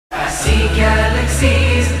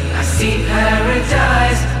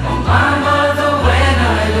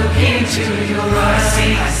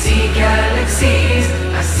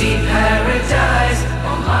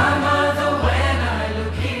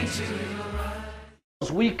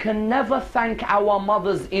We can never thank our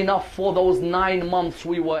mothers enough for those 9 months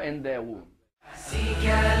we were in their womb. I see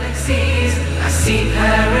galaxies, I see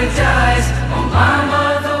paradise. Oh my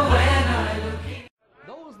mother, when I look in.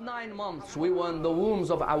 Those 9 months we were in the wombs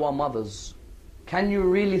of our mothers. Can you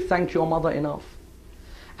really thank your mother enough?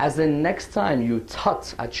 As in, next time you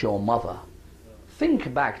tut at your mother,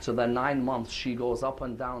 think back to the 9 months she goes up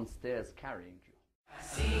and down stairs carrying you. I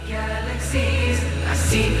see galaxies, I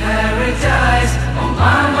see paradise. Oh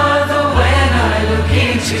my mother, when I look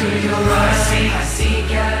into your eyes. I see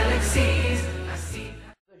galaxies, I see.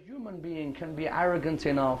 The human being can be arrogant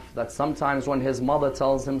enough that sometimes when his mother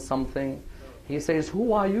tells him something, he says,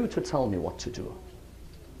 "Who are you to tell me what to do?"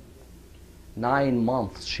 9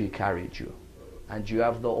 months she carried you, and you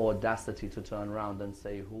have the audacity to turn around and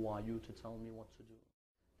say, "Who are you to tell me what to do?"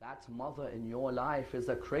 That mother in your life is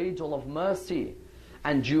a cradle of mercy,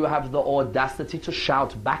 and you have the audacity to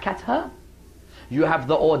shout back at her? You have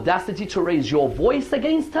the audacity to raise your voice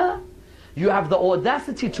against her? You have the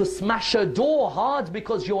audacity to smash her door hard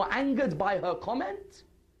because you're angered by her comment?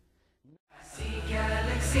 I see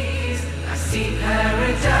galaxies, I see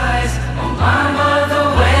paradise. Oh my mother,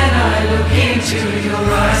 when I look into your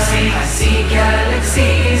eyes. I see